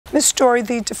Miss Story,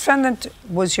 the defendant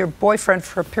was your boyfriend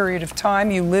for a period of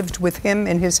time. You lived with him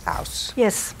in his house.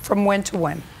 Yes. From when to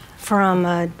when?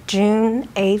 From June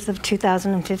 8th of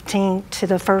 2015 to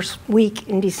the first week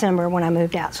in December when I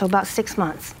moved out, so about 6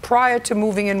 months. Prior to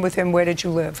moving in with him, where did you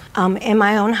live? In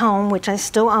my own home, which I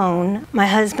still own. My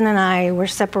husband and I were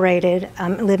separated,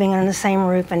 living under the same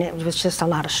roof, and it was just a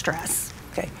lot of stress.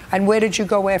 Okay. And where did you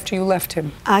go after you left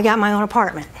him? I got my own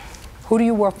apartment. Who do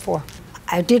you work for?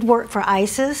 I did work for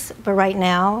ISIS, but right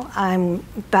now I'm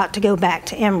about to go back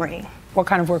to Emory. What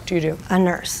kind of work do you do? A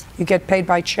nurse. You get paid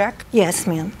by check? Yes,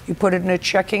 ma'am. You put it in a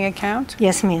checking account?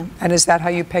 Yes, ma'am. And is that how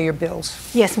you pay your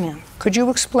bills? Yes, ma'am. Could you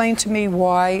explain to me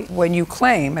why, when you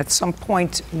claim at some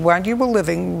point when you were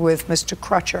living with Mr.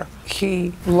 Crutcher,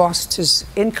 he lost his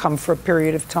income for a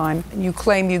period of time, and you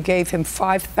claim you gave him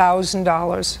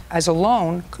 $5,000 as a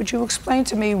loan, could you explain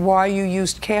to me why you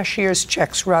used cashier's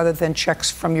checks rather than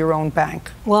checks from your own bank?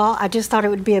 Well, I just thought it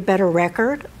would be a better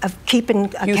record of keeping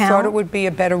account. You thought it would be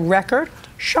a better record?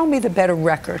 Show me the better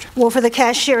record. Well, for the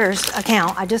cashier's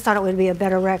account, I just thought it would be a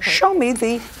better record. Show me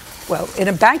the, well, in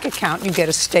a bank account, you get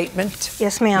a statement.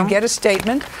 Yes, ma'am. You get a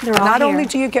statement. They're all not here. only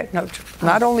do you get, no,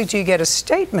 not only do you get a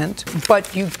statement,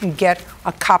 but you can get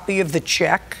a copy of the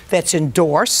check that's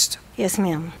endorsed. Yes,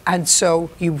 ma'am. And so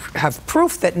you have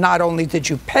proof that not only did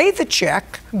you pay the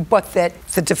check, but that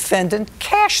the defendant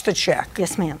cashed the check.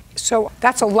 Yes, ma'am. So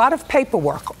that's a lot of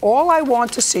paperwork. All I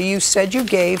want to see, you said you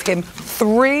gave him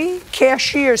 3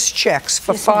 cashier's checks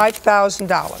for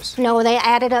 $5,000. No, they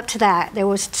added up to that. There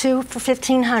was 2 for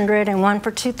 $1,500 and 1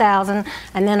 for $2,000,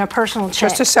 and then a personal check.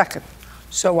 Just a second.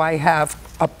 So I have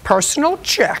a personal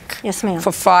check Yes, ma'am.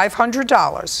 for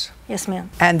 $500. Yes, ma'am.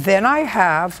 And then I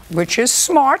have, which is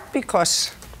smart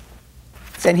because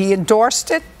then he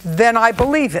endorsed it, then I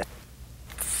believe it,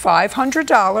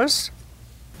 $500.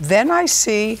 Then I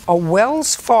see a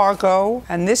Wells Fargo,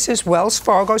 and this is Wells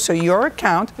Fargo, so your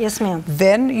account. Yes, ma'am.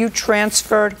 Then you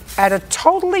transferred at a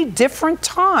totally different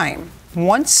time,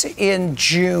 once in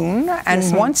June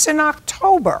and once in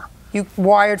October. You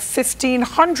wired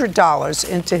 $1,500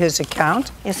 into his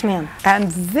account. Yes, ma'am.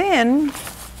 And then,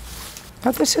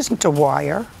 no, this isn't a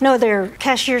wire. No, they're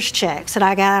cashier's checks that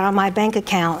I got out of my bank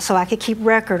account so I could keep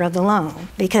record of the loan,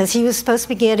 because he was supposed to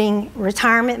be getting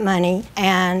retirement money,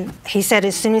 and he said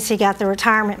as soon as he got the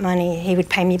retirement money, he would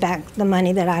pay me back the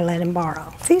money that I let him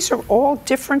borrow. These are all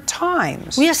different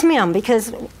times. Yes, ma'am,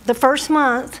 because the first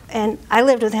month, and I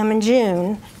lived with him in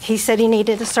June, he said he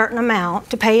needed a certain amount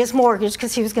to pay his mortgage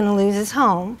because he was going to lose his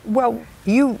home. Well,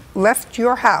 you left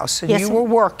your house and Yes, you were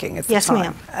working at the yes, time.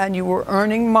 ma'am. And you were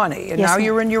earning money, and Yes, now ma'am.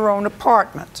 you're in your own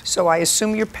apartment. So I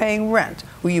assume you're paying rent.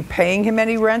 Were you paying him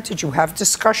any rent? Did you have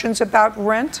discussions about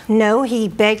rent? No, he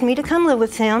begged me to come live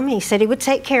with him. He said he would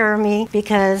take care of me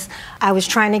because I was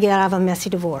trying to get out of a messy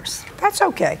divorce. That's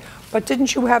okay. But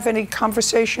didn't you have any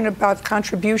conversation about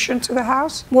contribution to the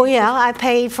house? Well, yeah, I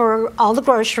paid for all the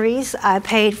groceries. I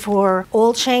paid for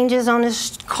oil changes on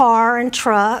his car and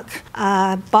truck.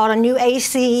 I bought a new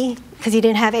AC because he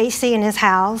didn't have AC in his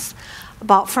house. I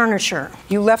bought furniture.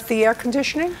 You left the air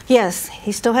conditioning? Yes,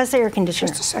 he still has the air conditioner.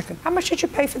 Just a second. How much did you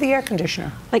pay for the air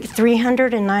conditioner? Like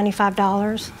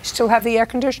 $395. You still have the air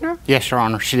conditioner? Yes, Your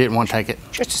Honor. She didn't want to take it.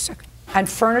 Just a second. And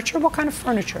furniture? What kind of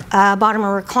furniture? I bought him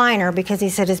a recliner because he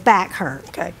said his back hurt.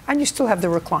 Okay. And you still have the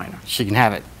recliner? She can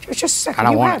have it. Just a second. I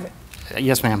don't You want have it.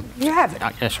 Yes, ma'am. You have it?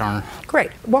 Yes, Your Honor.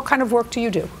 Great. What kind of work do you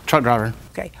do? Truck driver.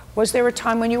 Okay. Was there a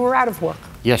time when you were out of work?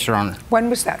 Yes, Your Honor. When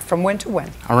was that? From when to when?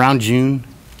 Around June,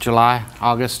 July,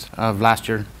 August of last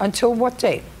year. Until what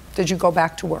date did you go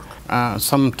back to work?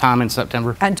 Sometime in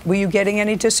September. And were you getting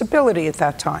any disability at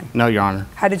that time? No, Your Honor.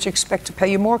 How did you expect to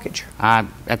pay your mortgage? At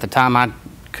the time, I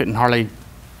couldn't hardly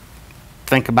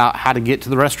think about how to get to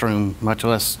the restroom, much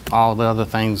less all the other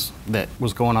things that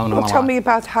was going on in my life. Well, tell me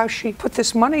about how she put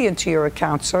this money into your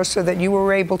account, sir, so that you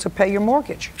were able to pay your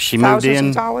mortgage. She moved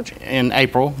in dollars? in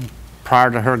April, prior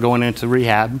to her going into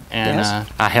rehab, and Yes.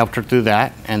 I helped her through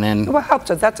that, and then What helped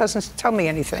her? That doesn't tell me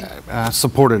anything.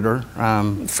 supported her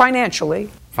Financially?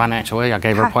 financially. I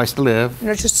gave her a place to live.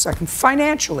 No, just a second.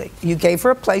 Financially, you gave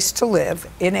her a place to live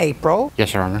in April.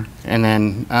 Yes, Your Honor. And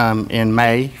then in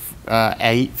May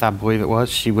 8th, I believe it was,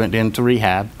 she went into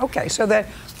rehab. Okay, so that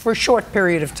for a short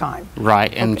period of time.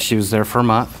 Right, and she was there for a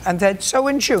month. And then, so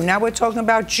in June, now we're talking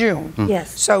about June.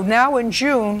 Yes. So now in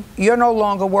June, you're no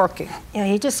longer working. Yeah,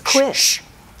 he just quit. Shh.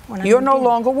 when I You're moved no in.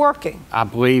 longer working. I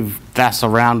believe that's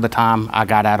around the time I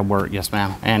got out of work, yes,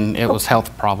 ma'am. And it was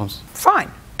health problems.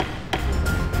 Fine.